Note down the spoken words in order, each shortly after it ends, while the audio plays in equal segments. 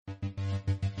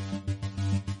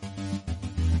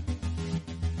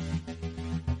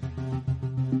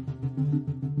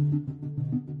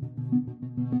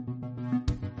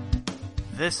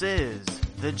This is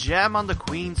The Gem on the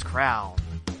Queen's Crown,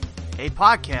 a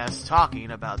podcast talking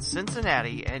about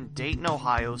Cincinnati and Dayton,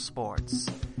 Ohio sports.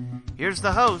 Here's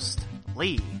the host,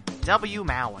 Lee W.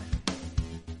 Mowen.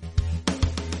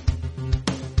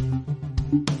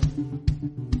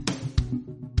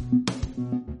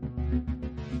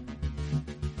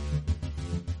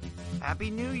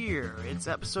 Happy New Year! It's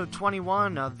episode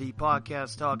 21 of the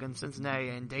podcast talking Cincinnati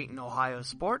and Dayton, Ohio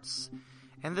sports.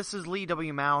 And this is Lee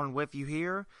W. Mowen with you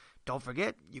here. Don't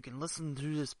forget, you can listen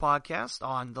to this podcast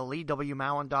on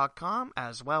theleewmowen.com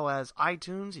as well as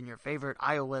iTunes and your favorite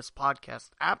iOS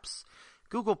podcast apps,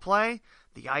 Google Play,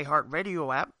 the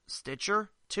iHeartRadio app,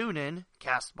 Stitcher, TuneIn,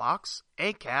 CastBox,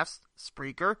 Acast,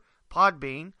 Spreaker,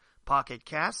 Podbean, Pocket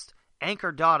Cast,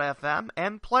 Anchor.fm,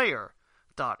 and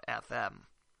Player.fm.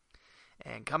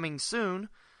 And coming soon,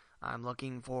 I'm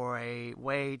looking for a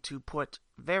way to put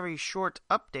very short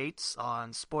updates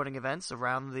on sporting events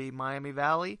around the Miami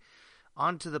Valley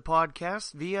onto the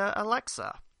podcast via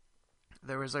Alexa.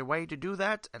 There is a way to do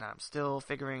that, and I'm still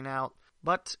figuring it out,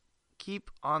 but keep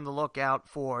on the lookout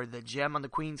for the Gem on the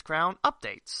Queen's Crown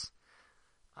updates.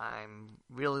 I'm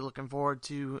really looking forward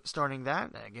to starting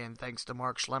that. Again, thanks to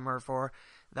Mark Schlemmer for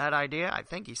that idea. I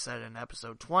think he said it in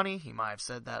episode 20. He might have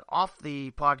said that off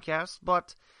the podcast,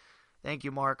 but thank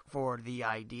you, Mark, for the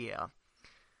idea.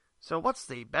 So what's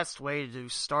the best way to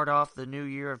start off the new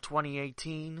year of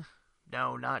 2018?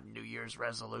 No, not New Year's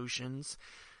resolutions.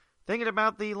 Thinking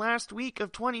about the last week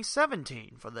of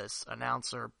 2017 for this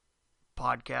announcer,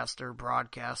 podcaster,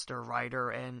 broadcaster,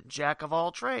 writer, and jack of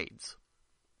all trades.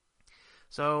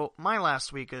 So my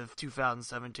last week of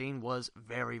 2017 was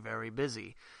very, very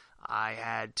busy. I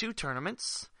had 2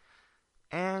 tournaments,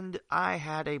 and I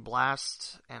had a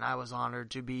blast, and I was honored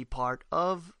to be part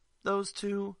of those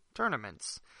 2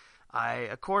 tournaments. I,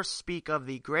 of course, speak of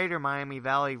the Greater Miami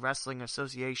Valley Wrestling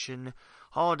Association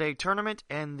Holiday Tournament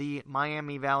and the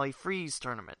Miami Valley Freeze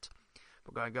Tournament.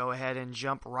 We're going to go ahead and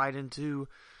jump right into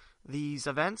these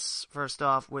events. First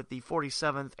off with the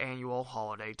 47th Annual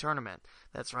Holiday Tournament.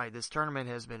 That's right, this tournament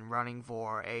has been running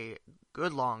for a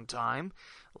good long time.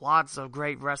 Lots of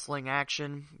great wrestling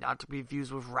action, not to be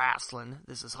confused with wrestling.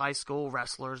 This is high school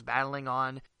wrestlers battling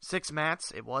on 6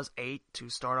 mats. It was 8 to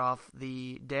start off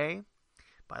the day,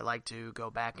 but I'd like to go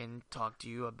back and talk to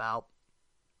you about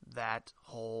that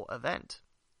whole event.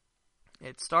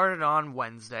 It started on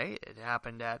Wednesday. It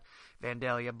happened at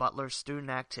Vandalia Butler Student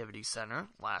Activity Center.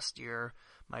 Last year,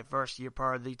 my first year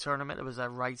part of the tournament, it was at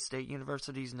Wright State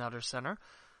University's Nutter Center.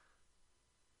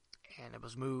 And it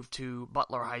was moved to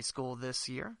Butler High School this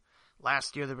year.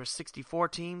 Last year there were 64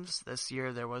 teams. This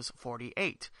year there was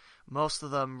 48. Most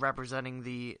of them representing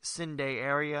the Cinday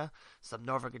area. Some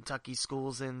Northern Kentucky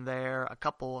schools in there. A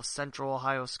couple of Central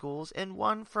Ohio schools. And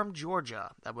one from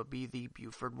Georgia. That would be the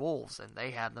Buford Wolves. And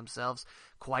they had themselves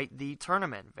quite the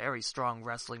tournament. Very strong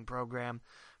wrestling program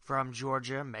from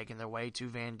Georgia making their way to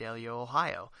Vandalia,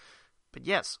 Ohio. But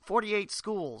yes, 48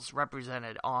 schools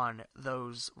represented on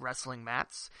those wrestling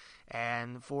mats.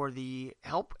 And for the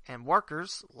help and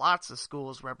workers, lots of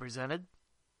schools represented.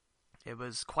 It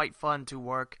was quite fun to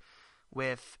work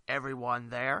with everyone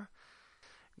there.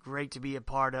 Great to be a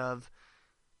part of.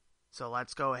 So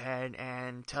let's go ahead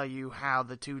and tell you how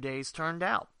the 2 days turned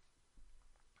out.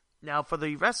 Now for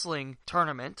the wrestling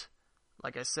tournament,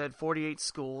 like I said, 48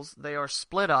 schools. They are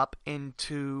split up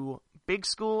into big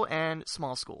school and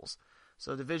small schools.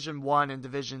 So Division 1 and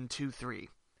Division 2-3,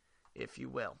 if you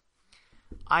will.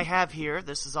 I have here,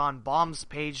 this is on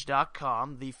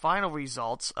bombspage.com, the final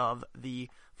results of the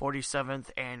 47th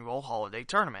Annual Holiday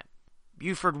Tournament.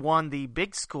 Buford won the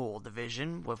big school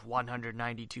division with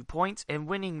 192 points, and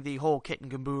winning the whole kit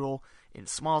and caboodle in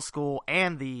small school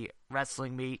and the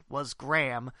wrestling meet was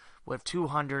Graham with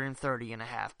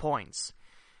 230.5 points.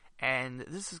 And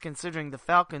this is considering the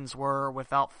Falcons were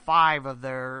without 5 of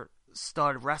their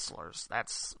stud wrestlers.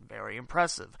 That's very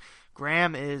impressive.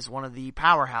 Graham is one of the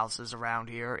powerhouses around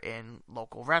here in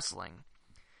local wrestling.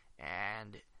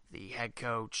 And the head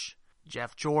coach,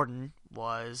 Jeff Jordan,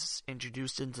 was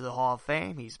introduced into the Hall of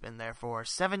Fame. He's been there for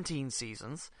 17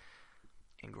 seasons.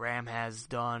 And Graham has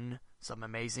done some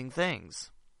amazing things.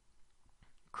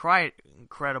 Quite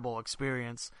incredible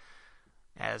experience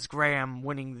as Graham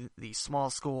winning the small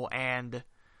school and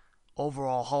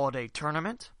overall holiday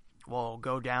tournament. We'll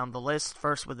go down the list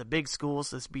first with the big schools.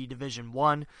 This be Division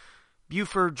 1.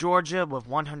 Buford, Georgia with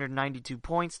 192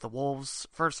 points. The Wolves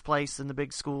first place in the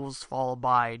big schools, followed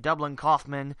by Dublin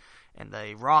Kaufman and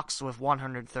the Rocks with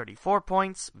 134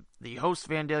 points. The host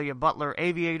Vandalia Butler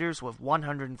Aviators with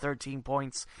 113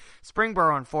 points.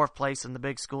 Springboro in fourth place in the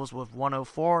big schools with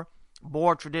 104.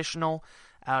 More traditional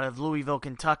out of Louisville,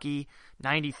 Kentucky,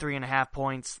 93.5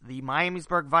 points. The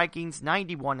Miamisburg Vikings,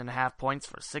 91.5 points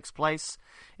for 6th place.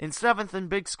 In 7th in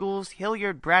big schools,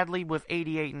 Hilliard Bradley with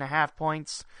 88.5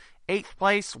 points. 8th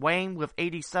place, Wayne with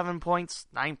 87 points.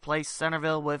 9th place,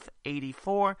 Centerville with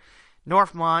 84.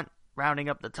 Northmont rounding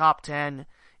up the top 10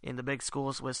 in the big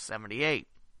schools with 78.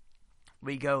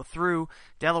 We go through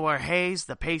Delaware Hayes,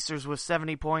 the Pacers with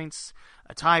 70 points.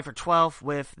 A tie for 12th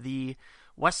with the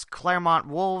West Claremont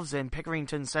Wolves and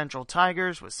Pickerington Central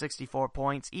Tigers with 64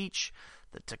 points each.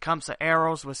 The Tecumseh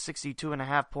Arrows with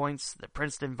 62.5 points. The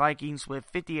Princeton Vikings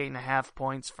with 58.5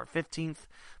 points for 15th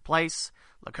place.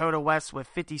 Lakota West with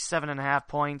 57.5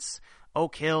 points.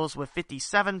 Oak Hills with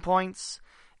 57 points.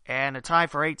 And a tie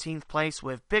for 18th place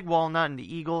with Big Walnut and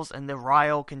the Eagles and the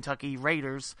Ryle Kentucky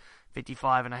Raiders,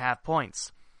 55.5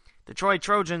 points. The Troy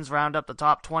Trojans round up the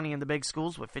top 20 in the big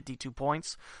schools with 52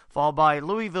 points, followed by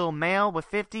Louisville Male with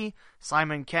 50,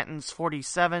 Simon Kenton's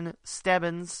 47,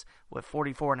 Stebbins with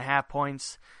 44.5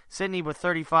 points, Sydney with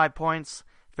 35 points,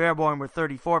 Fairborn with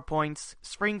 34 points,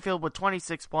 Springfield with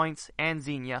 26 points, and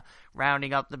Xenia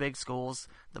rounding up the big schools,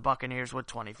 the Buccaneers with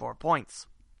 24 points.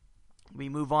 We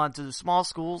move on to the small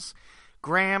schools.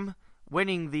 Graham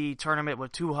winning the tournament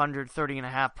with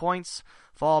 230.5 points,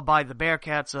 followed by the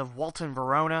Bearcats of Walton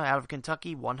Verona out of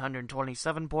Kentucky,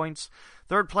 127 points.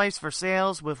 3rd place for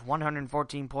Sales with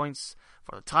 114 points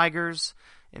for the Tigers.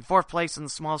 In 4th place in the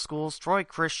small schools, Troy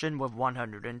Christian with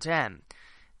 110.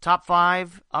 Top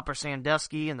 5, Upper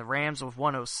Sandusky and the Rams with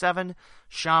 107.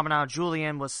 Chaminade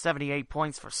Julian with 78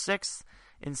 points for 6th.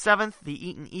 In 7th, the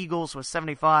Eaton Eagles with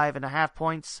 75.5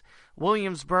 points.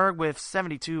 Williamsburg with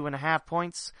 72.5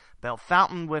 points.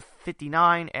 Bellefontaine with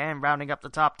 59, and rounding up the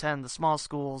top 10, the small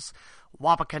schools,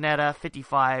 Wapakoneta,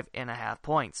 55.5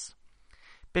 points.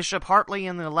 Bishop Hartley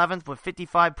in the 11th with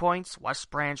 55 points. West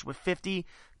Branch with 50.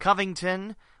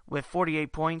 Covington with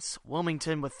 48 points.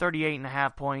 Wilmington with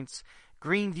 38.5 points.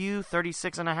 Greenview,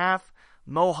 36.5.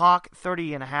 Mohawk,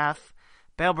 30.5.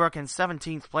 Bellbrook in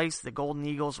 17th place, the Golden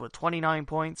Eagles with 29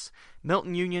 points.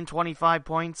 Milton Union, 25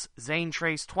 points. Zane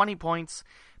Trace, 20 points.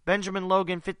 Benjamin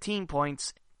Logan, 15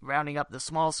 points, rounding up the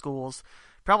small schools.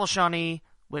 Preble Shawnee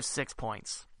with 6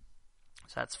 points.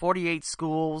 So that's 48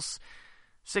 schools,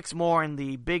 6 more in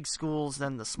the big schools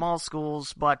than the small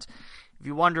schools. But if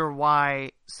you wonder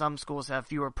why some schools have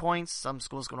fewer points, some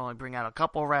schools can only bring out a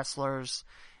couple wrestlers,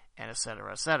 and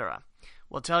etc., etc.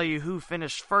 We'll tell you who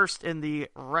finished first in the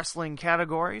wrestling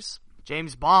categories.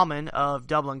 James Bauman of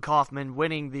Dublin Kaufman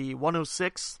winning the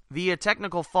 106 via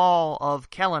technical fall of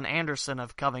Kellen Anderson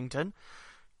of Covington.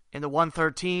 In the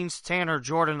 113s, Tanner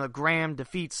Jordan of Graham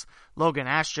defeats Logan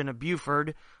Ashton of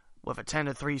Buford with a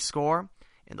 10-3 score.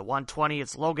 In the 120,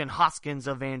 it's Logan Hoskins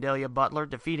of Vandalia Butler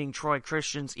defeating Troy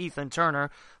Christian's Ethan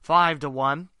Turner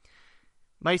 5-1.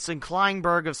 Mason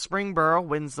Kleinberg of Springboro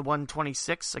wins the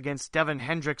 126 against Devin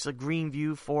Hendricks of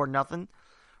Greenview 4-0.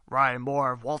 Ryan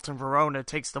Moore of Walton Verona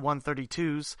takes the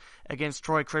 132s against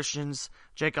Troy Christian's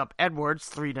Jacob Edwards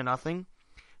 3-0.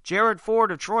 Jared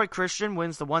Ford of Troy Christian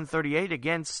wins the 138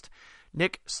 against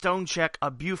Nick Stonecheck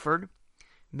of Buford.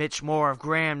 Mitch Moore of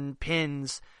Graham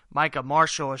pins Micah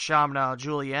Marshall of Chaminade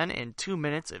Julienne in 2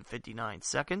 minutes and 59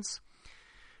 seconds.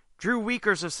 Drew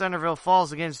Weekers of Centerville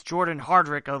falls against Jordan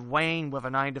Hardrick of Wayne with a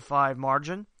 9-5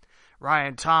 margin.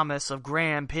 Ryan Thomas of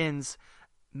Graham pins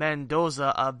Mendoza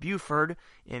of Buford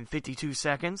in 52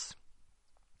 seconds.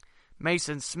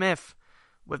 Mason Smith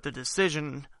with the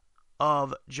decision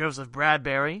of Joseph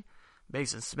Bradbury.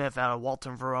 Mason Smith out of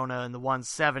Walton Verona in the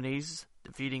 170s,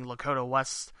 defeating Lakota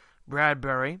West's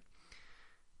Bradbury.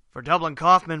 For Dublin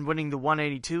Kaufman winning the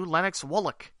 182, Lennox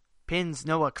Wollick pins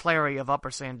Noah Clary of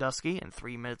Upper Sandusky in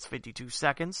 3 minutes 52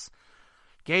 seconds.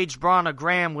 Gage Braun of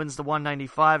Graham wins the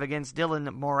 195 against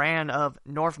Dylan Moran of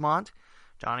Northmont.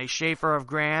 Johnny Schaefer of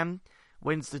Graham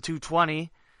wins the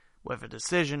 220 with a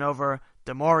decision over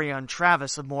Demorion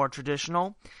Travis of More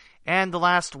Traditional. And the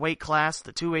last weight class,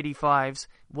 the 285s,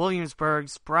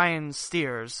 Williamsburg's Brian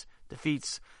Steers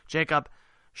defeats Jacob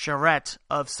Charette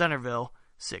of Centerville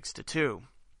 6-2.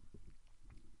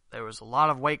 There was a lot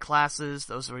of weight classes.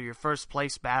 Those were your first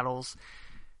place battles.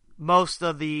 Most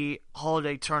of the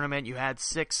holiday tournament, you had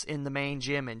 6 in the main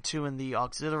gym and 2 in the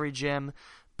auxiliary gym.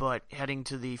 But heading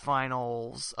to the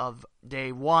finals of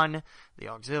day 1, the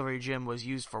auxiliary gym was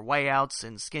used for weighouts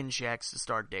and skin checks to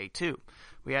start day 2.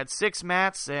 We had 6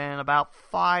 mats, and about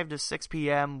 5 to 6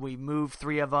 p.m., we moved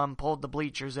 3 of them, pulled the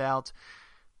bleachers out.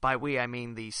 By we, I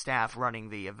mean the staff running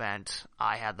the event.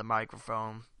 I had the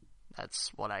microphone.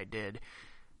 That's what I did.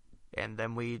 And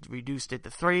then we reduced it to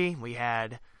 3. We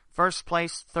had first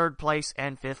place, third place,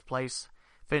 and fifth place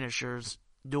finishers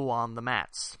duel on the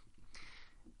mats.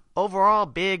 Overall,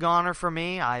 big honor for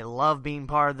me. I love being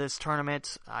part of this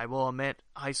tournament. I will admit,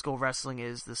 high school wrestling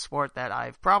is the sport that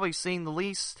I've probably seen the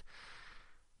least,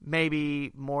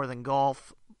 maybe more than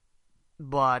golf,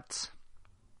 but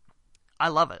I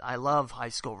love it. I love high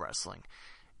school wrestling.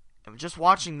 And just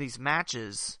watching these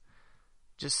matches,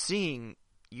 just seeing,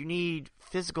 you need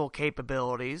physical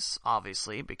capabilities,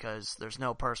 obviously, because there's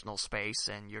no personal space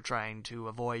and you're trying to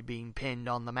avoid being pinned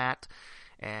on the mat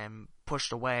and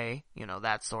pushed away,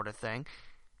 that sort of thing.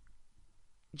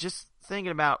 Just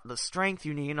thinking about the strength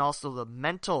you need and also the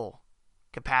mental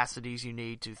capacities you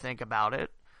need to think about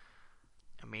it.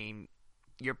 I mean,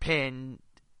 you're pinned,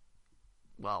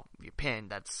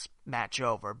 that's match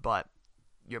over, but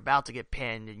you're about to get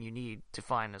pinned and you need to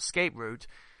find an escape route.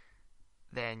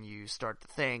 Then you start to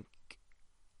think,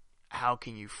 how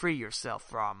can you free yourself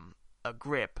from a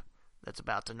grip that's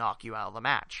about to knock you out of the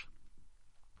match?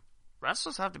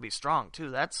 Wrestlers have to be strong too.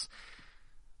 That's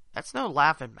no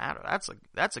laughing matter.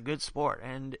 That's a good sport.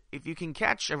 And if you can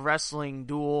catch a wrestling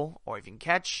duel or if you can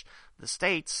catch the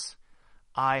States,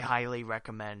 I highly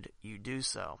recommend you do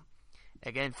so.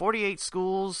 Again, 48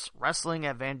 schools wrestling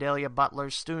at Vandalia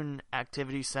Butler Student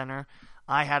Activity Center.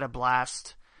 I had a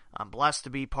blast. I'm blessed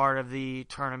to be part of the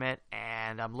tournament,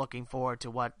 and I'm looking forward to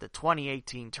what the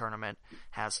 2018 tournament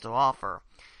has to offer.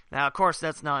 Now, of course,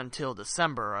 that's not until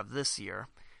December of this year,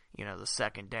 the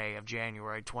second day of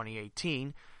January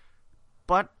 2018,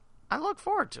 but I look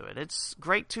forward to it. It's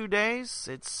great 2 days.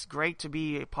 It's great to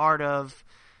be a part of,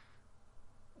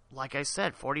 like I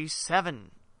said,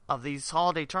 47 of these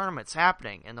holiday tournaments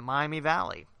happening in the Miami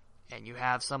Valley, and you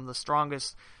have some of the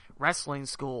strongest wrestling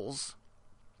schools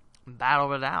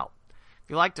battle it out. If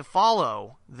you like to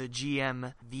follow the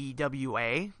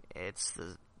GMVWA, it's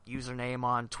the username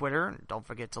on Twitter. Don't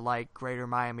forget to like Greater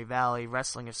Miami Valley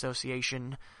Wrestling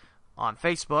Association on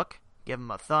Facebook. Give them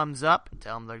a thumbs up and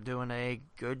tell them they're doing a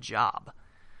good job.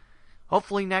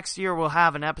 Hopefully next year we'll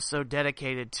have an episode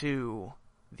dedicated to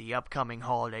the upcoming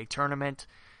holiday tournament.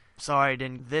 Sorry I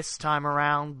didn't this time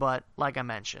around, but like I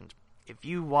mentioned, if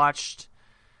you watched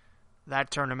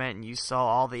that tournament and you saw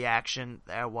all the action,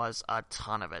 there was a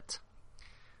ton of it.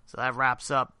 So that wraps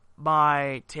up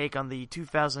my take on the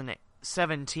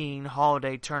 2017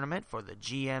 holiday tournament for the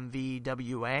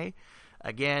GMVWA.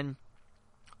 Again,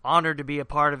 honored to be a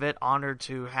part of it, honored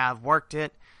to have worked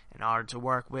it, and honored to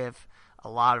work with a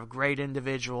lot of great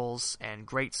individuals and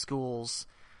great schools,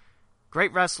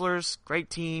 great wrestlers, great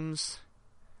teams,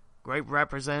 great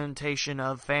representation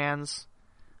of fans.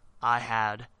 I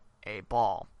had a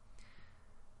ball.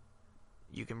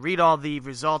 You can read all the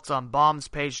results on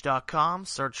bombspage.com.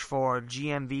 Search for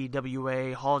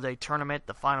GMVWA Holiday Tournament.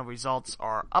 The final results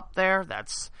are up there.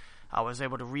 I was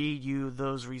able to read you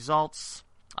those results.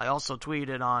 I also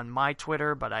tweeted on my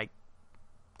Twitter, but I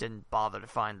didn't bother to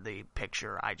find the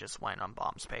picture. I just went on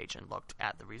Bomb's page and looked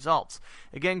at the results.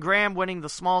 Again, Graham winning the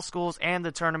small schools and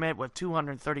the tournament with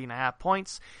 230.5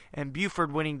 points, and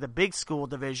Buford winning the big school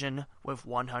division with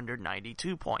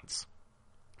 192 points.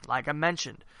 Like I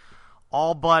mentioned,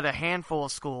 all but a handful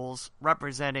of schools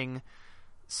representing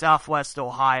Southwest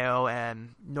Ohio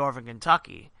and Northern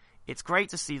Kentucky. It's great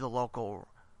to see the local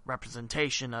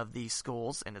representation of these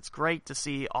schools, and it's great to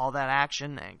see all that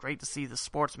action and great to see the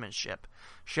sportsmanship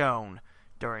shown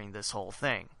during this whole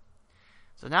thing.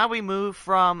 So now we move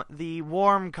from the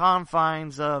warm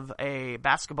confines of a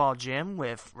basketball gym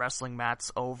with wrestling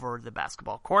mats over the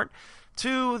basketball court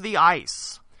to the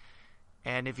ice.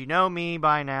 And if you know me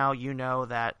by now, you know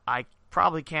that I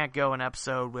probably can't go an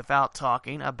episode without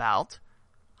talking about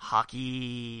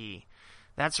hockey.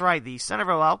 That's right, the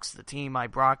Centerville Elks, the team I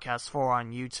broadcast for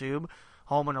on YouTube,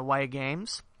 home and away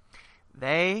games,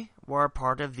 they were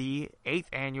part of the 8th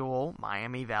annual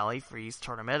Miami Valley Freeze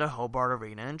Tournament at Hobart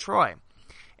Arena in Troy.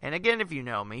 And again, if you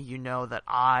know me, you know that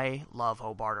I love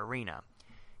Hobart Arena.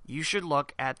 You should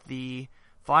look at the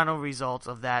final results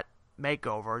of that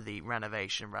makeover, the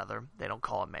renovation rather. They don't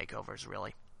call it makeovers,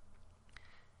 really.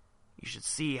 You should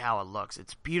see how it looks.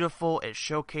 It's beautiful. It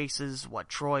showcases what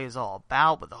Troy is all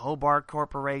about with the Hobart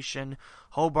Corporation,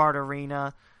 Hobart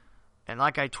Arena. And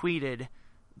like I tweeted,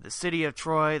 the city of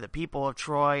Troy, the people of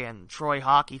Troy, and Troy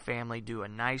hockey family do a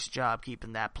nice job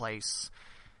keeping that place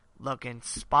looking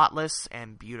spotless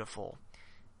and beautiful.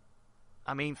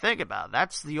 I mean, think about it.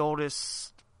 That's the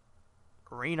oldest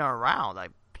arena around. I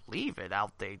believe it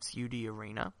outdates UD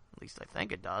Arena. At least I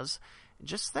think it does.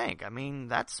 Just think, I mean,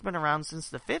 that's been around since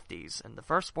the 50s, and the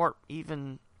first sport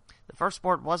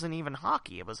wasn't even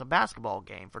hockey. It was a basketball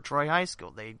game for Troy High School.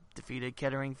 They defeated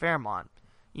Kettering Fairmont,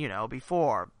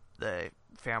 before the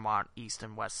Fairmont East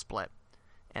and West split,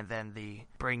 and then the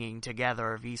bringing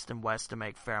together of East and West to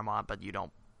make Fairmont, but you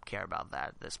don't care about that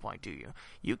at this point, do you?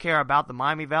 You care about the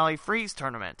Miami Valley Freeze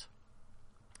tournament.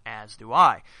 As do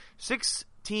I. 6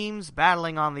 teams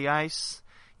battling on the ice.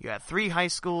 You have 3 high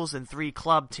schools and 3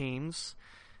 club teams.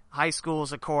 High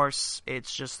schools, of course,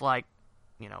 it's just like,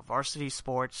 varsity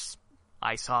sports,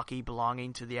 ice hockey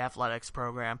belonging to the athletics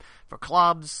program. For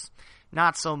clubs,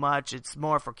 not so much. It's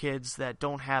more for kids that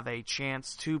don't have a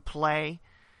chance to play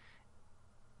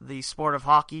the sport of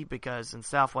hockey, because in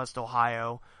Southwest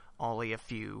Ohio, only a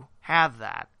few have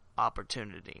that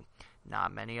opportunity.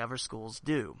 Not many other schools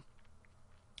do.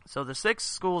 So the 6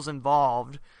 schools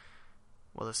involved,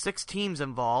 the 6 teams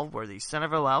involved were the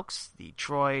Centerville Elks, the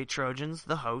Troy Trojans,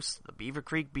 the hosts, the Beaver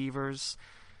Creek Beavers,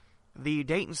 the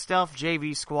Dayton Stealth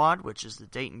JV Squad, which is the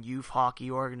Dayton Youth Hockey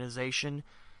Organization,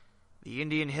 the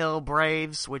Indian Hill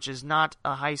Braves, which is not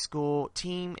a high school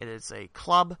team, it is a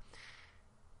club,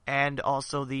 and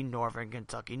also the Northern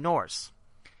Kentucky Norse.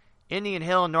 Indian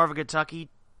Hill and Northern Kentucky,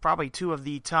 probably 2 of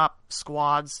the top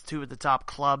squads, 2 of the top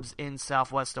clubs in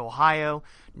Southwest Ohio.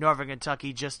 Northern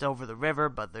Kentucky just over the river,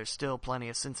 but there's still plenty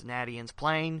of Cincinnatians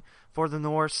playing for the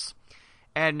Norse.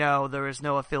 And no, there is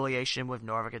no affiliation with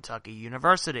Northern Kentucky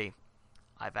University.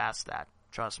 I've asked that,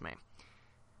 trust me.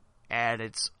 And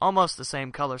it's almost the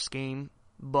same color scheme,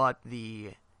 but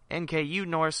the NKU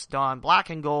Norse don black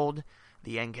and gold,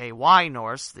 the NKY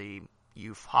Norse, the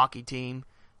youth hockey team,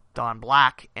 don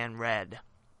black and red.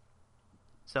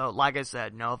 So, like I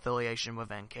said, no affiliation with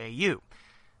NKU.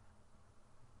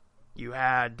 You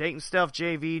had Dayton Stealth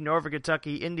JV, Northern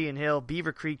Kentucky, Indian Hill,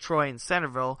 Beaver Creek, Troy, and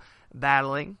Centerville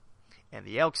battling. And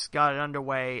the Elks got it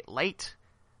underway late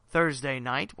Thursday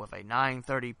night with a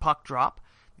 9:30 puck drop.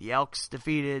 The Elks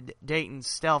defeated Dayton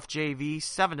Stealth JV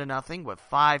 7-0 with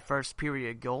 5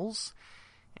 first-period goals.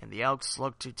 And the Elks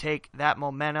look to take that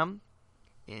momentum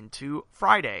into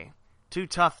Friday. 2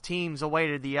 tough teams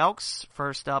awaited the Elks.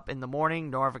 First up in the morning,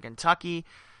 Northern Kentucky,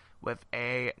 with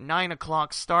a 9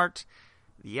 o'clock start.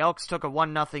 The Elks took a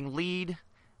 1-0 lead,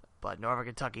 but Northern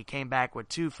Kentucky came back with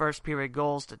 2 first-period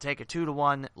goals to take a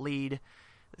 2-1 lead.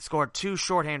 They scored 2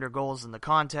 shorthander goals in the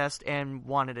contest and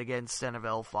won it against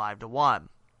Centerville 5-1.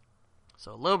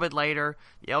 So a little bit later,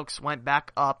 the Elks went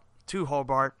back up to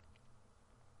Hobart,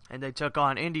 and they took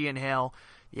on Indian Hill.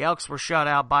 The Elks were shut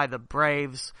out by the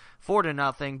Braves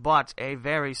 4-0, but a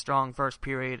very strong first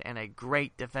period and a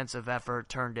great defensive effort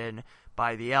turned in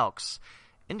by the Elks.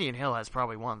 Indian Hill has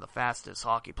probably one of the fastest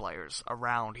hockey players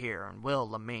around here, and Will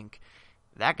Lamink,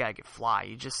 that guy can fly.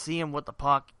 You just see him with the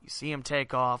puck, you see him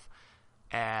take off,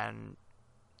 and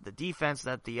the defense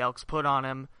that the Elks put on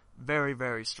him, very,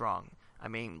 very strong. I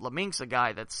mean, Lamink's a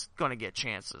guy that's going to get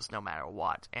chances no matter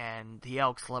what, and the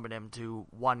Elks limit him to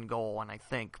 1 goal and I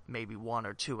think maybe 1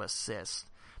 or 2 assists,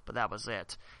 but that was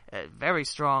it. A very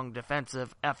strong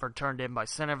defensive effort turned in by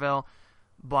Centerville,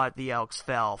 but the Elks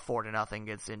fell 4-0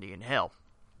 against Indian Hill.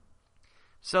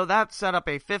 So that set up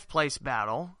a 5th place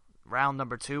battle, round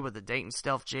number 2 with the Dayton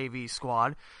Stealth JV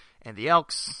squad, and the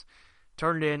Elks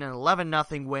turned in an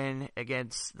 11-0 win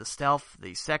against the Stealth,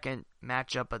 the second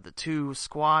matchup of the 2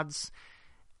 squads.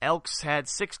 Elks had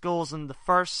 6 goals in the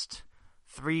first,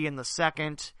 3 in the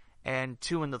second, and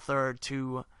 2 in the third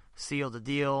to seal the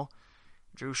deal.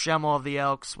 Drew Schemmel of the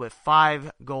Elks with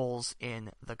 5 goals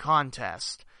in the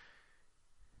contest.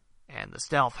 And the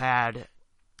Stealth had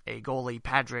a goalie,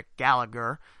 Patrick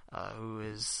Gallagher, who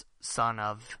is son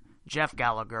of Jeff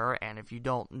Gallagher, and if you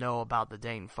don't know about the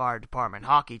Dayton Fire Department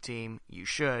hockey team, you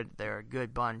should. They're a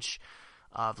good bunch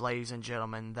of ladies and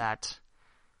gentlemen that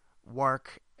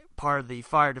work part of the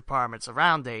fire departments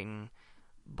around Dayton,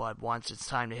 but once it's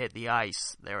time to hit the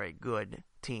ice, they're a good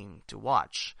team to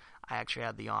watch. I actually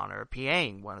had the honor of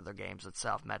PAing one of their games at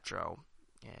South Metro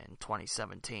in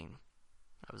 2017.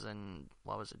 I was in,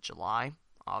 July?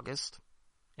 August?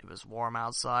 It was warm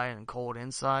outside and cold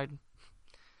inside.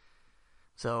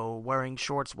 So wearing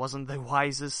shorts wasn't the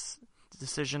wisest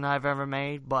decision I've ever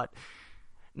made, but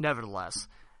nevertheless.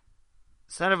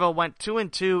 Centerville went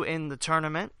 2-2 in the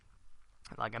tournament.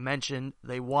 Like I mentioned,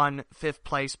 they won 5th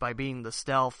place by beating the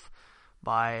Stealth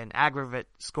by an aggregate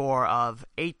score of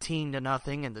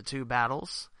 18-0 in the 2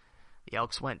 battles. The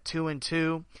Elks went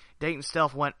 2-2. Dayton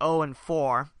Stealth went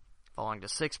 0-4, falling to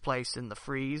 6th place in the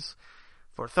Freeze.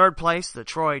 For 3rd place, the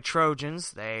Troy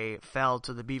Trojans, they fell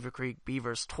to the Beaver Creek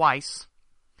Beavers twice.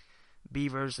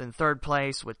 Beavers in 3rd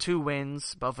place with 2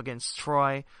 wins, both against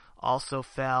Troy. Also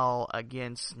fell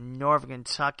against Northern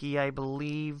Kentucky, I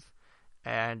believe,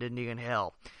 and Indian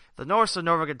Hill. The Norse of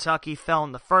Northern Kentucky fell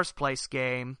in the 1st place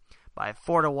game by a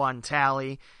 4-1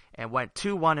 tally, and went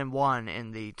 2-1-1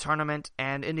 in the tournament,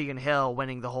 and Indian Hill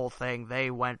winning the whole thing. They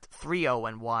went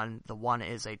 3-0-1. The one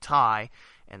is a tie,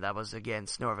 and that was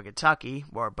against Northern Kentucky,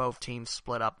 where both teams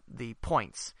split up the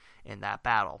points in that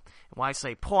battle. And when I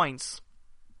say points,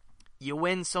 you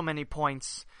win so many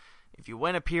points. If you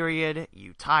win a period,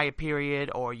 you tie a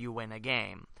period, or you win a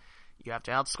game. You have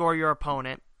to outscore your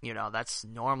opponent. You know, that's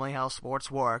normally how sports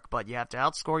work, but you have to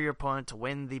outscore your opponent to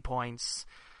win the points.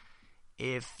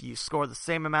 If you score the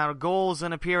same amount of goals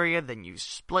in a period, then you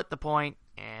split the point,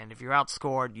 and if you're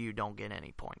outscored, you don't get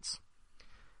any points.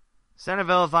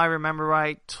 Centerville, if I remember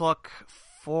right, took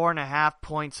 4.5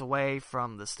 points away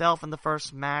from the Stealth in the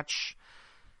first match.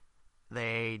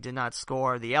 They did not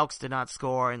score. The Elks did not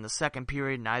score in the second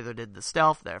period. Neither did the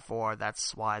Stealth. Therefore,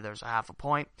 that's why there's a half a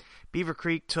point. Beaver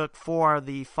Creek took 4 of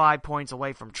the 5 points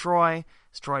away from Troy.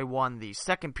 As Troy won the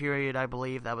second period, I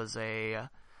believe. That was a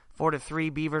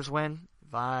 4-3 Beavers win,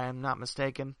 if I'm not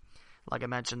mistaken. Like I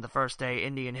mentioned, the first day,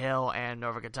 Indian Hill and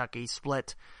Northern Kentucky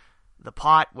split the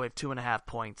pot with 2.5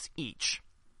 points each.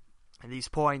 And these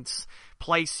points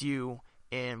place you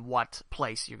in what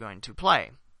place you're going to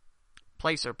play.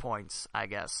 Placer points, I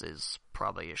guess, is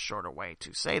probably a shorter way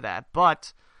to say that,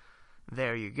 but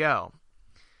there you go.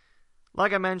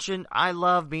 Like I mentioned, I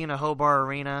love being a Hobart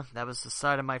Arena. That was the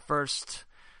site of my first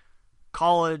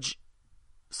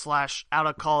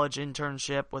college/out-of-college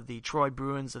internship with the Troy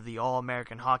Bruins of the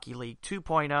All-American Hockey League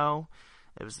 2.0.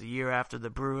 It was the year after the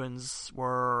Bruins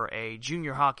were a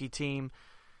junior hockey team.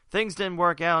 Things didn't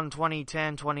work out in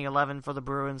 2010, 2011 for the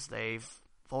Bruins. They've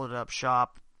folded up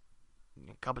shop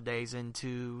a couple days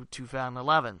into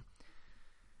 2011.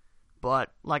 But,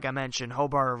 like I mentioned,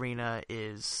 Hobart Arena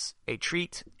is a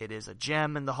treat. It is a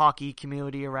gem in the hockey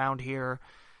community around here.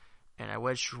 And I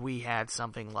wish we had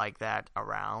something like that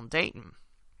around Dayton.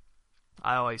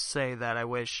 I always say that I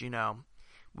wish,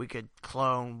 we could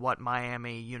clone what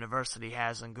Miami University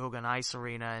has in Guggen Ice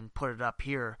Arena and put it up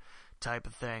here type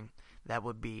of thing. That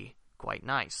would be quite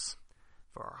nice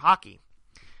for our hockey.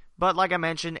 But like I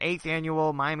mentioned, 8th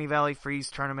annual Miami Valley Freeze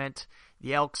tournament.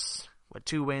 The Elks with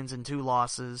 2 wins and 2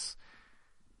 losses.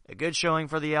 A good showing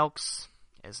for the Elks,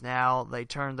 as now they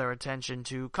turn their attention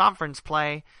to conference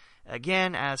play.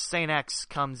 Again, as St. X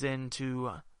comes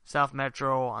into South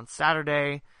Metro on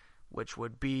Saturday, which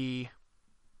would be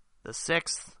the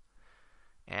 6th.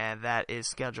 And that is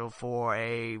scheduled for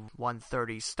a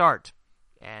 1:30 start.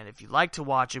 And if you'd like to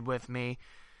watch it with me,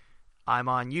 I'm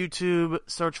on YouTube,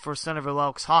 search for Centerville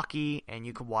Elks Hockey, and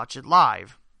you can watch it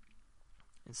live.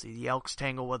 And see the Elks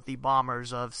tangle with the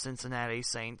Bombers of Cincinnati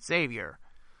St. Xavier.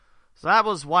 So that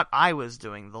was what I was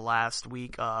doing the last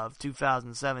week of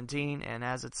 2017, and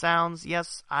as it sounds,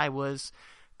 yes, I was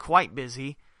quite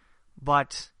busy,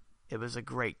 but it was a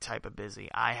great type of busy.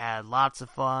 I had lots of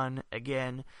fun.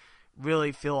 Again,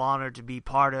 really feel honored to be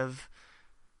part of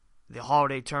the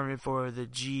holiday tournament for the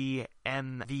GMVWA,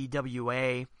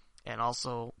 and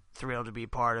also thrilled to be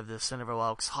part of the Centerville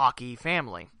Elks hockey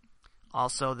family.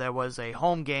 Also, there was a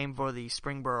home game for the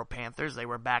Springboro Panthers. They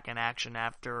were back in action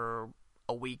after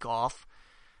a week off.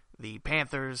 The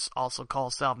Panthers also call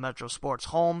South Metro Sports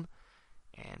home,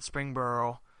 and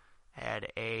Springboro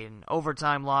had an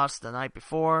overtime loss the night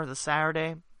before, the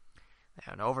Saturday. They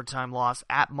had an overtime loss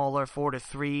at Muller,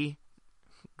 4-3.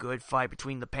 Good fight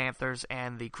between the Panthers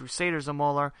and the Crusaders of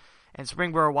Muller. And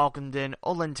Springboro welcomed in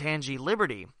Olentangy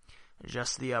Liberty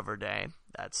just the other day,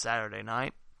 that Saturday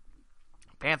night.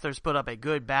 Panthers put up a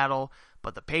good battle,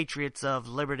 but the Patriots of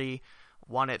Liberty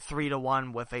won it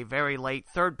 3-1 with a very late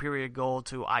third period goal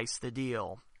to ice the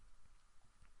deal.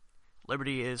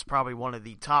 Liberty is probably one of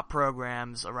the top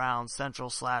programs around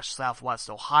Central/Southwest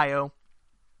Ohio.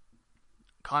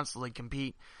 Constantly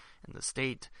compete in the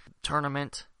state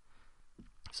tournament.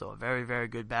 So a very, very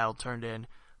good battle turned in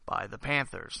by the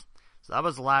Panthers. So that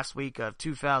was the last week of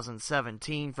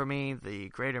 2017 for me. The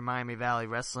Greater Miami Valley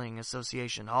Wrestling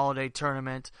Association Holiday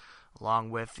Tournament, along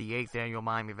with the 8th Annual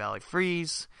Miami Valley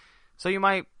Freeze. So you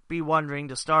might be wondering,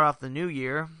 to start off the new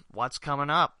year, what's coming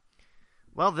up?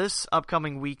 Well, this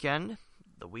upcoming weekend,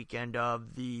 the weekend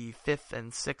of the 5th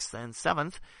and 6th and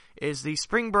 7th, is the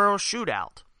Springboro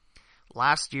Shootout.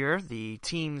 Last year, the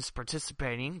teams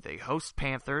participating, the host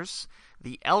Panthers,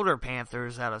 the Elder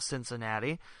Panthers out of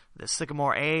Cincinnati, the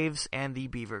Sycamore Aves, and the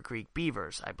Beaver Creek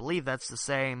Beavers. I believe that's the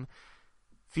same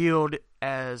field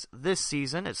as this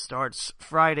season. It starts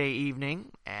Friday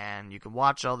evening, and you can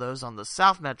watch all those on the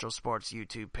South Metro Sports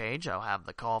YouTube page. I'll have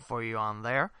the call for you on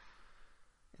there.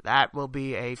 That will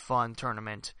be a fun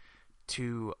tournament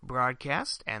to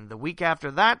broadcast. And the week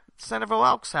after that, Centerville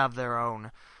Elks have their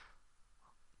own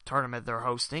tournament they're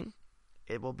hosting.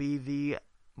 It will be the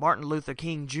Martin Luther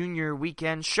King Jr.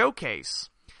 Weekend Showcase.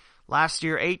 Last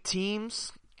year, 8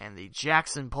 teams, and the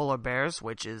Jackson Polar Bears,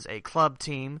 which is a club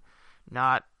team,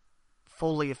 not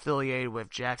fully affiliated with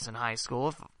Jackson High School,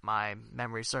 if my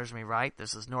memory serves me right.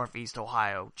 This is Northeast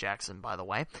Ohio, Jackson, by the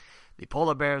way. The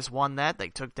Polar Bears won that. They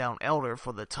took down Elder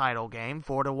for the title game,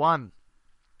 4-1. It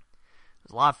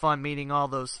was a lot of fun meeting all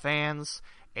those fans,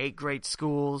 8 great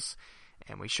schools,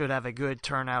 and we should have a good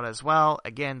turnout as well.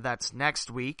 Again, that's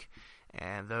next week,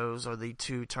 and those are the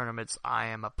 2 tournaments I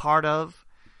am a part of.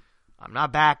 I'm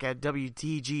not back at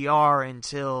WTGR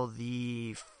until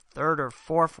the 3rd or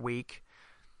 4th week.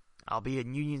 I'll be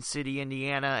in Union City,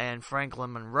 Indiana, and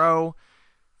Franklin Monroe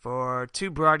for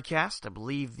 2 broadcasts. I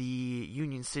believe the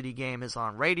Union City game is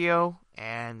on radio,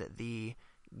 and the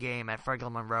game at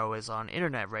Franklin Monroe is on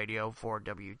internet radio for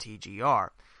WTGR.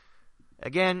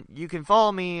 Again, you can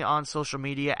follow me on social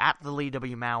media at the Lee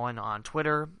W. Mowen on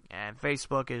Twitter, and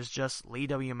Facebook is just Lee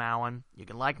W. Mowen. You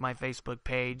can like my Facebook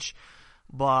page,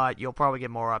 but you'll probably get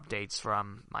more updates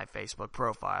from my Facebook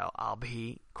profile. I'll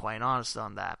be quite honest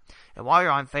on that. And while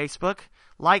you're on Facebook,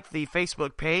 like the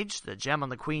Facebook page, The Gem on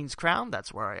the Queen's Crown.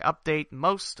 That's where I update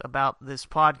most about this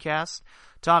podcast,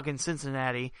 talking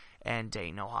Cincinnati and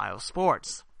Dayton, Ohio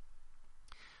sports.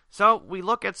 So, we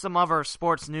look at some other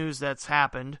sports news that's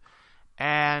happened,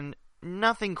 and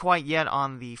nothing quite yet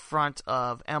on the front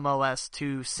of MLS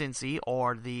to Cincy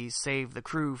or the Save the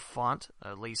Crew font,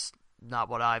 at least not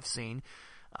what I've seen.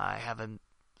 I haven't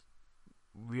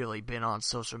really been on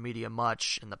social media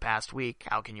much in the past week.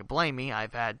 How can you blame me?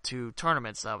 I've had 2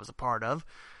 tournaments I was a part of.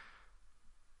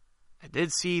 I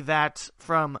did see that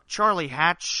from Charlie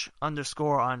Hatch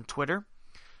 _ on Twitter,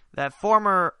 that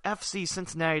former FC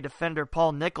Cincinnati defender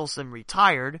Paul Nicholson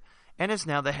retired and is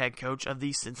now the head coach of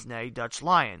the Cincinnati Dutch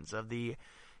Lions of the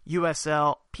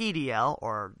USL PDL,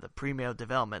 or the Premier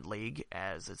Development League,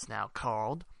 as it's now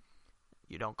called.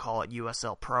 You don't call it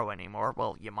USL Pro anymore.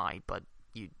 Well, you might, but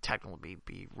you'd technically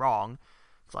be wrong.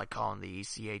 It's like calling the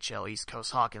ECHL East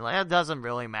Coast Hockey League. It doesn't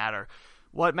really matter.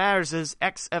 What matters is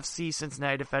ex-FC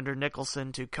Cincinnati defender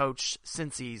Nicholson to coach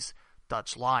Cincy's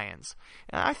Dutch Lions.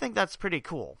 And I think that's pretty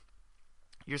cool.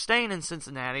 You're staying in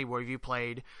Cincinnati where you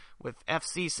played with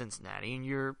FC Cincinnati, and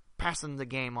you're passing the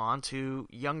game on to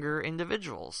younger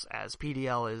individuals, as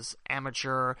PDL is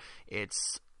amateur.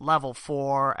 It's level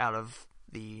 4 out of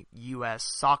the U.S.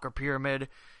 soccer pyramid,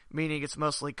 meaning it's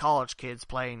mostly college kids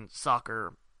playing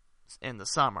soccer in the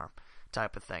summer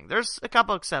type of thing. There's a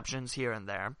couple exceptions here and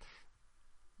there,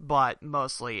 but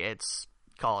mostly it's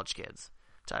college kids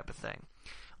type of thing.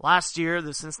 Last year,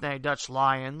 the Cincinnati Dutch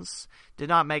Lions did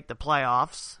not make the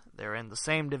playoffs. They're in the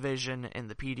same division in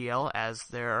the PDL as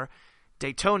their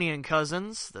Daytonian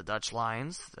cousins, the Dutch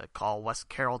Lions, that call West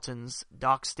Carrollton's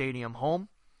Dock Stadium home.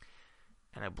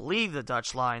 And I believe the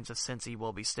Dutch Lions of Cincy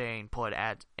will be staying put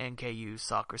at NKU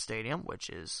Soccer Stadium, which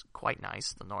is quite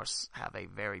nice. The Norse have a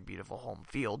very beautiful home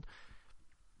field.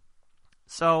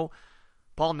 So,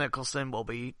 Paul Nicholson will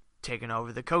be taking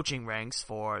over the coaching ranks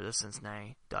for the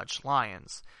Cincinnati Dutch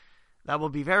Lions. That will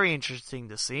be very interesting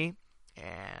to see,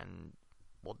 and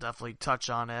we'll definitely touch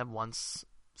on it once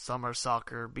summer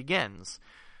soccer begins.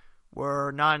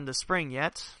 We're not in the spring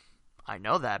yet. I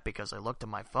know that because I looked at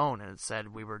my phone and it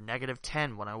said we were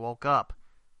 -10 when I woke up.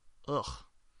 Ugh.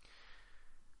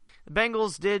 The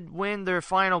Bengals did win their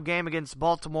final game against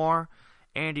Baltimore.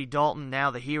 Andy Dalton, now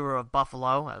the hero of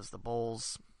Buffalo, as the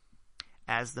Bills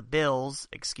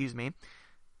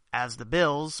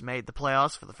made the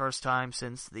playoffs for the first time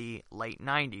since the late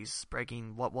 90s,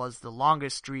 breaking what was the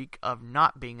longest streak of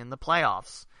not being in the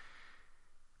playoffs.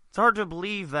 It's hard to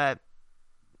believe that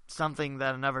something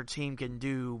that another team can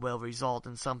do will result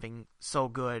in something so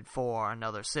good for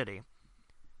another city.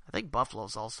 I think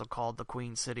Buffalo's also called the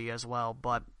Queen City as well,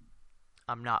 but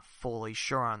I'm not fully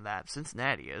sure on that.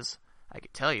 Cincinnati is. I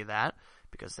can tell you that,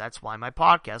 because that's why my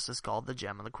podcast is called The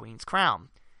Gem of the Queen's Crown.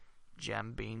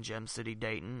 Gem being Gem City,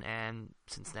 Dayton, and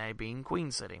Cincinnati being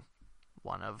Queen City.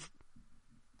 One of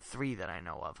 3 that I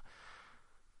know of.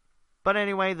 But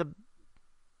anyway, the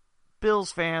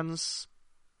Bills fans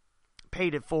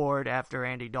paid it forward after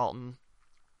Andy Dalton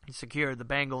secured the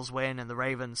Bengals win and the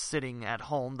Ravens sitting at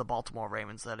home, the Baltimore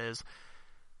Ravens that is.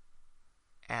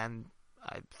 And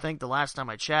I think the last time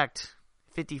I checked,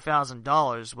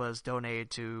 $50,000 was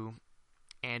donated to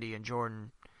Andy and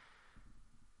Jordan's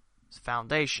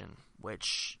foundation,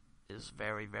 which is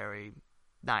very, very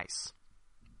nice.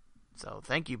 So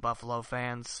thank you, Buffalo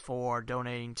fans, for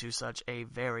donating to such a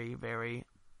very, very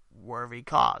worthy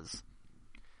cause.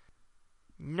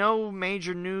 No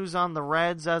major news on the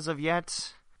Reds as of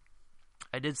yet.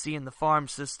 I did see in the farm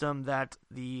system that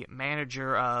the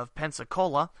manager of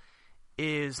Pensacola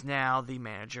is now the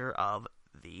manager of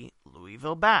the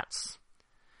Louisville Bats.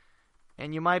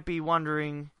 And you might be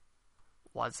wondering,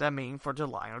 what's that mean for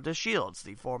Delino DeShields,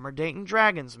 the former Dayton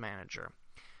Dragons manager?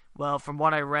 Well, from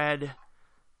what I read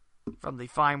from the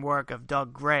fine work of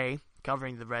Doug Gray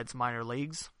covering the Reds minor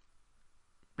leagues,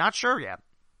 not sure yet.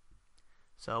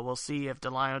 So we'll see if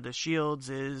Delino DeShields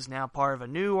is now part of a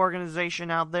new organization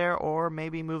out there, or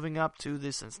maybe moving up to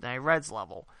the Cincinnati Reds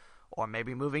level, or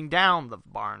maybe moving down the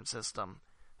barn system.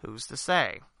 Who's to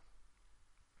say?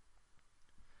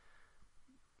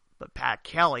 But Pat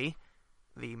Kelly,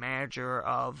 the manager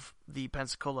of the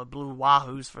Pensacola Blue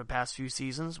Wahoos for the past few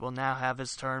seasons, will now have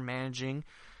his turn managing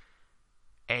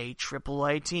a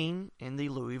AAA team in the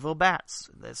Louisville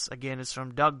Bats. This, again, is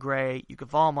from Doug Gray. You can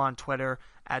follow him on Twitter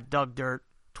at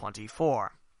DougDirt24.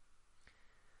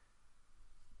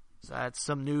 So that's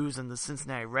some news in the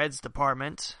Cincinnati Reds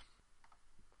department.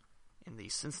 In the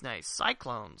Cincinnati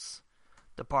Cyclones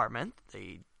department,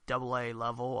 the AA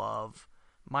level of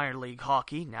minor league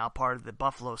hockey, now part of the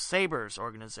Buffalo Sabres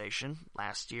organization.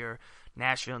 Last year,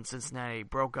 Nashville and Cincinnati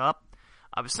broke up.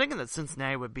 I was thinking that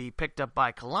Cincinnati would be picked up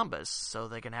by Columbus so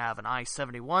they can have an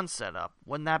I-71 set up.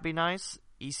 Wouldn't that be nice?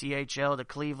 ECHL to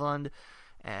Cleveland,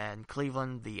 and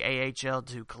Cleveland, the AHL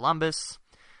to Columbus.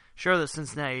 Sure, the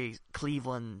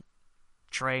Cincinnati-Cleveland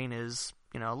train is,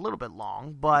 a little bit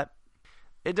long, but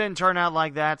it didn't turn out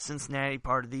like that. Cincinnati,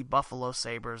 part of the Buffalo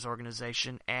Sabres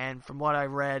organization, and from what I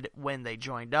read when they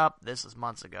joined up, this is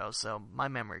months ago, so my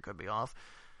memory could be off,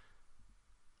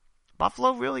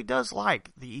 Buffalo really does like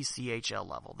the ECHL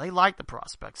level. They like the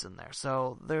prospects in there,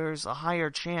 so there's a higher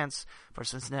chance for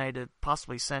Cincinnati to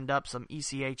possibly send up some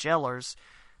ECHLers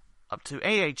up to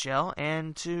AHL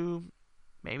and to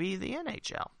maybe the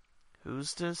NHL.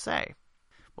 Who's to say?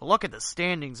 Well, look at the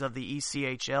standings of the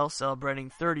ECHL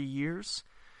celebrating 30 years,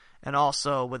 and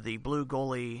also with the Blue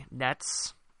Goalie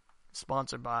Nets,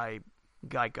 sponsored by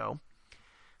Geico.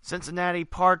 Cincinnati,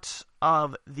 part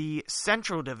of the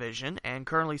Central Division, and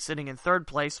currently sitting in third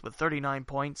place with 39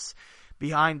 points,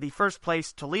 behind the first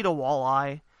place Toledo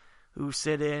Walleye, who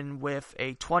sit in with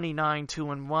a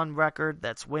 29-2-1 record.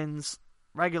 That's wins,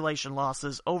 regulation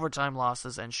losses, overtime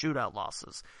losses, and shootout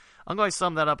losses. I'm going to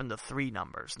sum that up into 3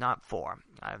 numbers, not 4.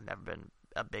 I've never been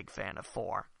a big fan of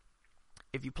 4.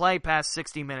 If you play past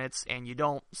 60 minutes and you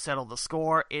don't settle the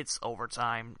score, it's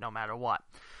overtime no matter what.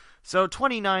 So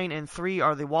 29-3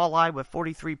 are the Walleye with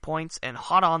 43 points, and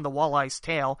hot on the Walleye's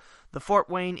tail, the Fort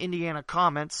Wayne, Indiana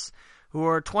Comets, who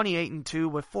are 28-2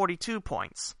 with 42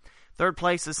 points. Third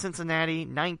place is Cincinnati,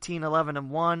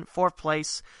 19-11-1. Fourth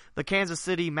place, the Kansas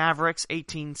City Mavericks,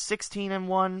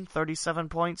 18-16-1, 37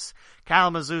 points.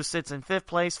 Kalamazoo sits in fifth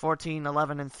place,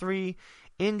 14-11-3.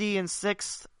 Indy in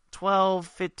sixth,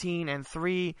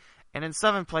 12-15-3. And in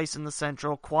seventh place in the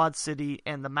Central, Quad City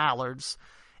and the Mallards,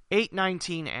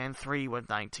 8-19-3 with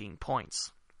 19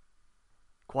 points.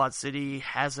 Quad City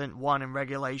hasn't won in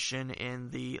regulation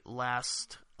in the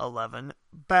last 11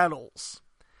 battles,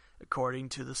 according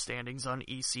to the standings on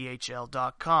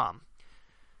ECHL.com.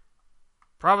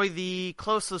 Probably the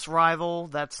closest rival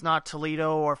that's not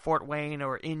Toledo or Fort Wayne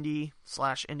or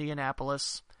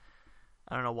Indy/Indianapolis.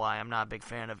 I don't know why I'm not a big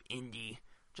fan of Indy.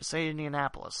 Just say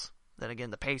Indianapolis. Then again,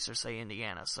 the Pacers say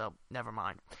Indiana, so never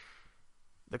mind.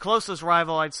 The closest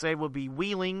rival, I'd say, would be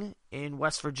Wheeling in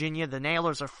West Virginia. The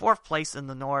Nailers are fourth place in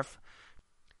the North.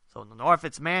 So in the North,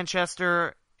 it's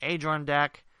Manchester,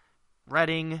 Adirondack,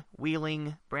 Reading,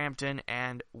 Wheeling, Brampton,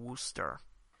 and Worcester.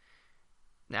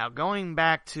 Now, going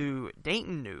back to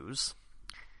Dayton news,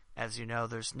 as you know,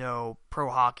 there's no pro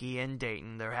hockey in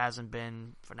Dayton. There hasn't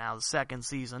been for now the second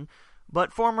season.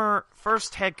 But former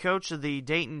first head coach of the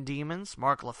Dayton Demons,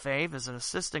 Mark Lefebvre, is an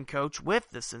assistant coach with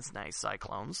the Cincinnati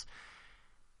Cyclones.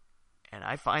 And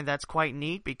I find that's quite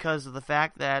neat because of the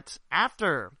fact that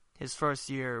after his first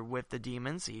year with the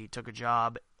Demons, he took a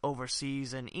job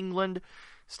overseas in England,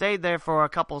 stayed there for a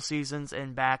couple seasons,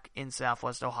 and back in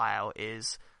Southwest Ohio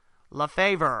is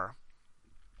Lefebvre.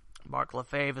 Mark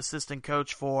Lefebvre, assistant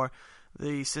coach for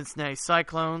the Cincinnati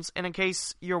Cyclones. And in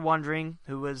case you're wondering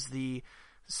who is the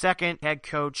second head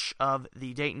coach of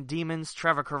the Dayton Demons,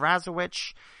 Trevor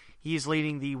Karazowicz, he's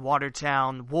leading the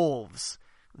Watertown Wolves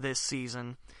this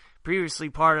season. Previously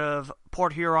part of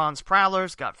Port Huron's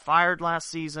Prowlers, got fired last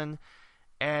season,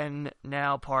 and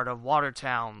now part of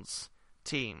Watertown's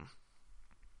team.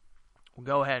 We'll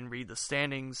go ahead and read the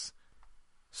standings.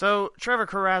 So, Trevor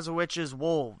Karazowicz's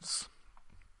Wolves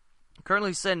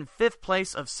currently sit in fifth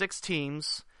place of 6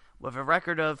 teams with a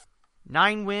record of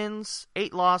 9 wins,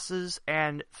 8 losses,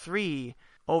 and 3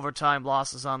 overtime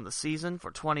losses on the season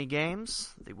for 20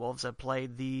 games. The Wolves have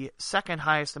played the second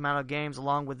highest amount of games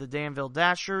along with the Danville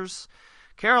Dashers.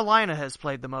 Carolina has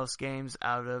played the most games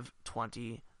out of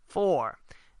 24,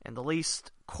 and the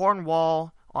least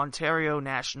Cornwall, Ontario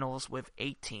Nationals with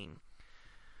 18.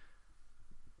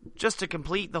 Just to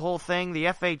complete the whole thing, the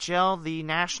FHL, the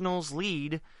Nationals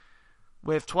lead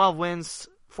with 12 wins,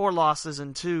 4 losses,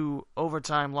 and 2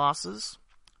 overtime losses.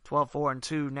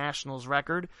 12-4-2 Nationals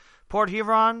record. Port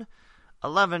Huron,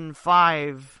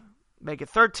 11-5, make it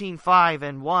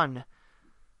 13-5-1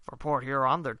 for Port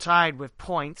Huron. They're tied with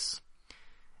points.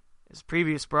 As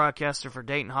previous broadcaster for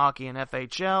Dayton Hockey and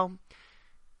FHL,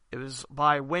 it was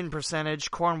by win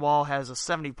percentage. Cornwall has a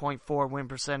 70.4 win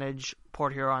percentage.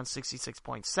 Port Huron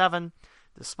 66.7,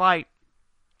 despite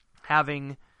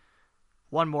having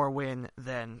one more win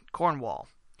than Cornwall.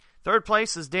 Third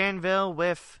place is Danville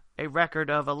with a record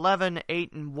of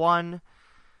 11-8-1.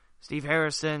 Steve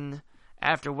Harrison,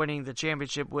 after winning the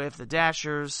championship with the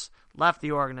Dashers, left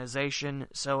the organization,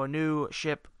 so a new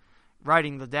ship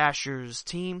riding the Dashers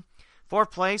team.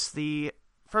 Fourth place, the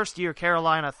first-year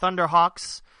Carolina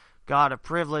Thunderhawks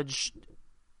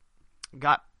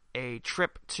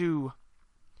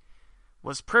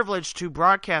was privileged to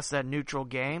broadcast that neutral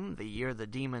game the year the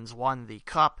Demons won the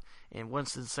Cup in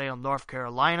Winston-Salem, North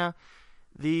Carolina.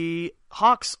 The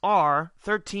Hawks are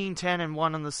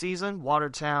 13-10-1 on the season.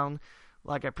 Watertown,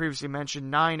 like I previously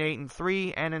mentioned,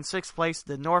 9-8-3, and in sixth place,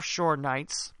 the North Shore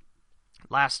Knights.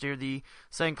 Last year, the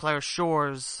St. Clair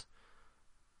Shores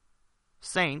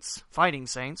Fighting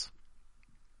Saints.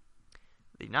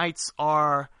 The Knights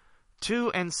are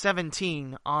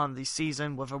 2-17 on the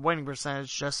season with a winning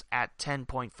percentage just at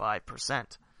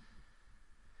 10.5%.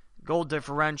 Goal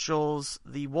differentials,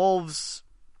 the Wolves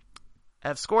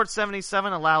have scored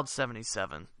 77, allowed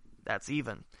 77. That's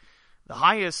even. The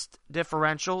highest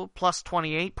differential, plus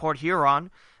 28, Port Huron.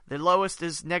 The lowest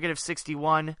is negative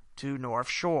 61 to North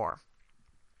Shore.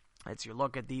 That's your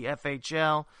look at the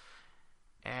FHL.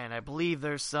 And I believe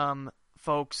there's some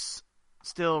folks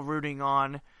still rooting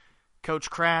on Coach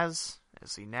Kraz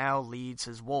as he now leads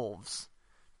his Wolves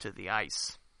to the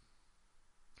ice.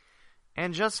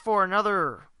 And just for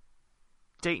another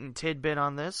Dayton tidbit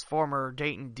on this, former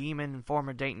Dayton Demon and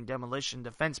former Dayton Demolition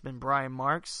defenseman Brian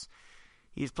Marks,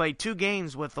 he's played 2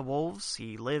 games with the Wolves.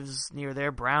 He lives near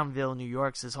there. Brownville, New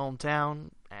York's his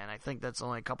hometown, and I think that's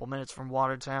only a couple minutes from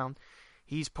Watertown.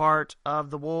 He's part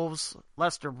of the Wolves.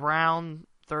 Lester Brown,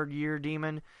 third-year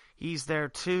Demon, he's there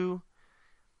too.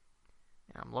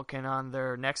 I'm looking on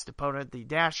their next opponent, the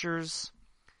Dashers.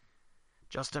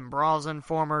 Justin Brausen,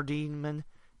 former Demon,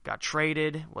 got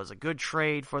traded. Was a good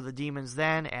trade for the Demons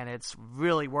then, and it's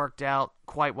really worked out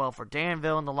quite well for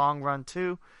Danville in the long run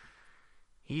too.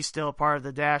 He's still part of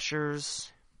the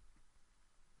Dashers.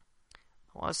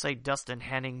 I want to say Dustin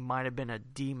Henning might have been a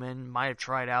Demon, might have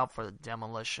tried out for the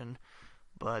Demolition,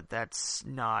 but that's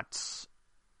not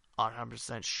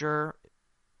 100% sure.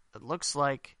 It looks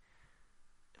like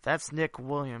if that's Nick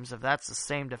Williams, if that's the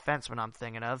same defenseman I'm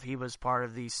thinking of, he was part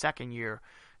of the second-year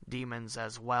Demons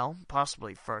as well,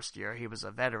 possibly first year. He was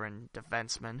a veteran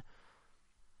defenseman.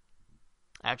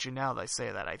 Actually, now that I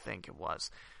say that, I think it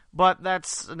was. But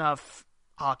that's enough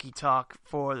hockey talk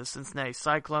for the Cincinnati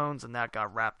Cyclones, and that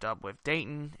got wrapped up with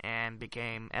Dayton and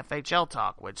became FHL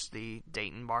talk, which the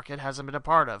Dayton market hasn't been a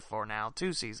part of for now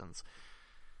 2 seasons.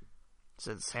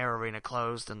 Since Hare Arena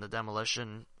closed and the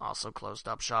Demolition also closed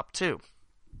up shop too.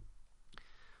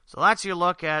 So that's your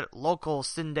look at local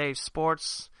Cinday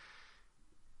sports.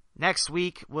 Next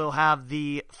week, we'll have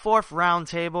the 4th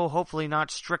roundtable, hopefully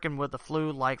not stricken with the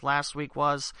flu like last week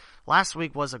was. Last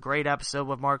week was a great episode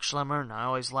with Mark Schlemmer, and I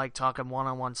always like talking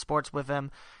one-on-one sports with him,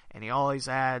 and he always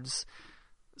adds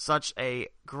such a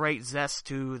great zest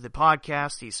to the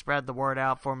podcast. He spread the word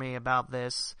out for me about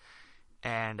this,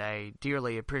 and I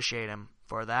dearly appreciate him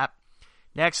for that.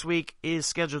 Next week is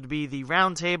scheduled to be the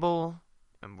roundtable,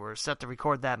 and we're set to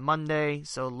record that Monday,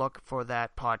 so look for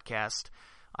that podcast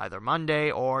either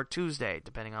Monday or Tuesday,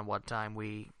 depending on what time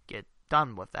we get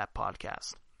done with that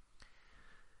podcast.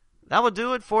 That will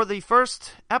do it for the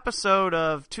first episode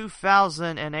of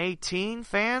 2018,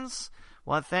 fans. I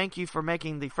want to thank you for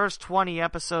making the first 20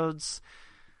 episodes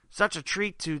such a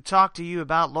treat to talk to you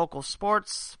about local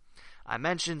sports. I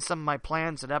mentioned some of my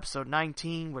plans at episode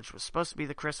 19, which was supposed to be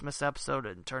the Christmas episode,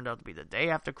 and turned out to be the day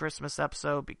after Christmas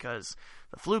episode because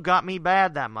the flu got me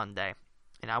bad that Monday,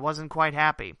 and I wasn't quite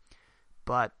happy.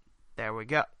 But there we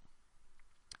go.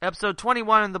 Episode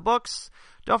 21 in the books.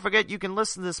 Don't forget you can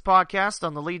listen to this podcast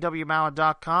on the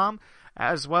LeeWMowen.com,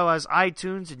 as well as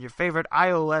iTunes and your favorite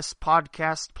iOS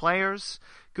podcast players,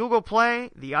 Google Play,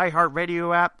 the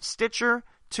iHeartRadio app, Stitcher,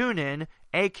 TuneIn,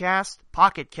 Acast,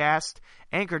 Pocket Cast,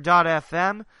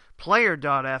 Anchor.fm,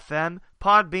 Player.fm,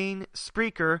 Podbean,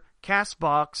 Spreaker,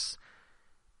 Castbox,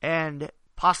 and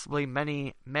possibly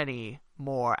many, many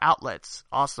more outlets.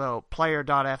 Also,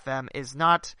 Player.fm is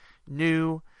not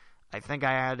new. I think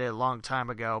I added it a long time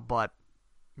ago, but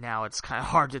now it's kind of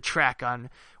hard to track on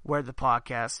where the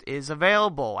podcast is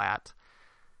available at.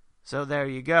 So there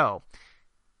you go.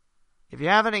 If you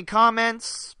have any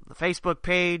comments, the Facebook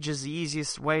page is the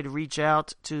easiest way to reach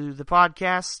out to the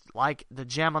podcast, like the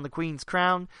Gem on the Queen's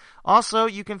Crown. Also,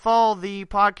 you can follow the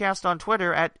podcast on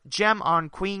Twitter at Gem on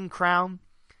Queen Crown.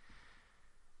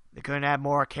 They couldn't add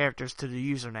more characters to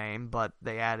the username, but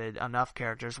they added enough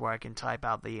characters where I can type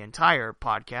out the entire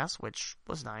podcast, which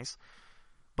was nice.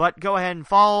 But go ahead and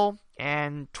follow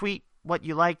and tweet what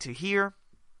you like to hear.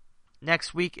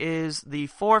 Next week is the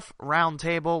 4th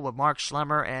roundtable with Mark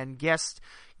Schlemmer and guest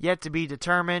yet to be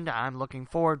determined. I'm looking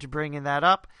forward to bringing that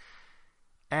up.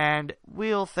 And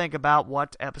we'll think about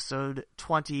what episode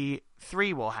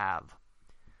 23 will have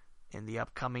in the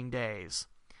upcoming days.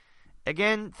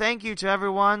 Again, thank you to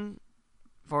everyone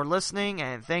for listening,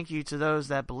 and thank you to those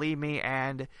that believe me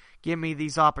and give me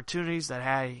these opportunities that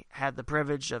I had the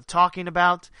privilege of talking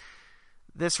about.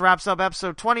 This wraps up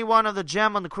episode 21 of the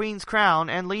Gem on the Queen's Crown,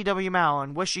 and Lee W.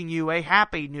 Mallon wishing you a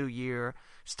happy new year.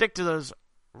 Stick to those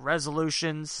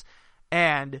resolutions,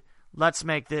 and let's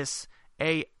make this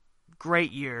a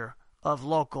great year of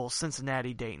local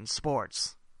Cincinnati Dayton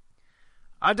sports.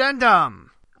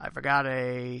 Addendum! I forgot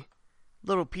a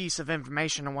little piece of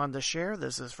information I wanted to share.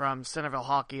 This is from Centerville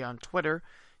Hockey on Twitter.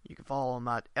 You can follow them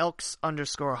at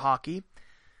Elks_hockey.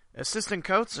 Assistant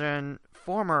coach and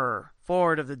former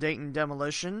forward of the Dayton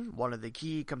Demolition, one of the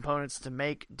key components to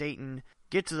make Dayton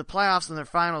get to the playoffs in their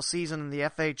final season in the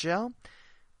FHL,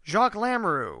 Jacques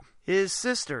Lamoureux. His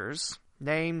sisters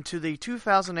named to the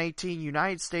 2018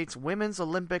 United States Women's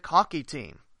Olympic Hockey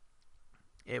Team.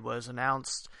 It was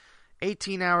announced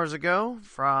 18 hours ago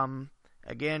from,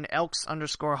 again,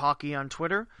 Elks_hockey on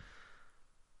Twitter.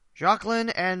 Jacqueline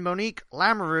and Monique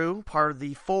Lamoureux, part of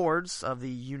the forwards of the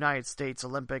United States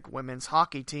Olympic Women's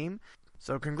Hockey Team.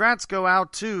 So congrats go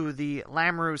out to the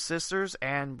Lamoureux sisters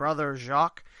and brother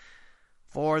Jacques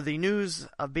for the news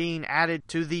of being added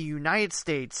to the United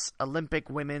States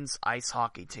Olympic Women's Ice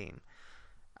Hockey Team.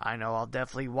 I know I'll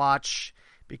definitely watch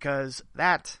because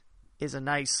that is a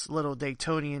nice little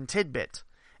Daytonian tidbit.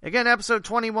 Again, episode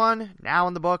 21, now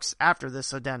in the books after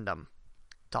this addendum.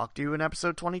 Talk to you in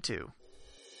episode 22.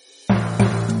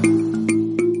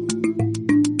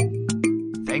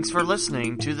 Thanks for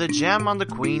listening to the Gem on the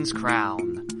Queen's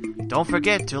Crown. Don't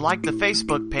forget to like the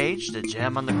Facebook page, the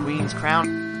Gem on the Queen's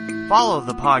Crown. Follow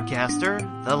the podcaster,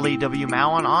 the Lee W.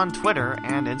 Mallon, on Twitter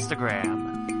and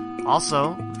Instagram.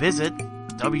 Also, visit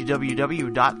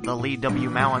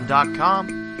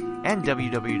www.theleewmallon.com and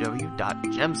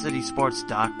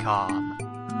www.gemcitysports.com.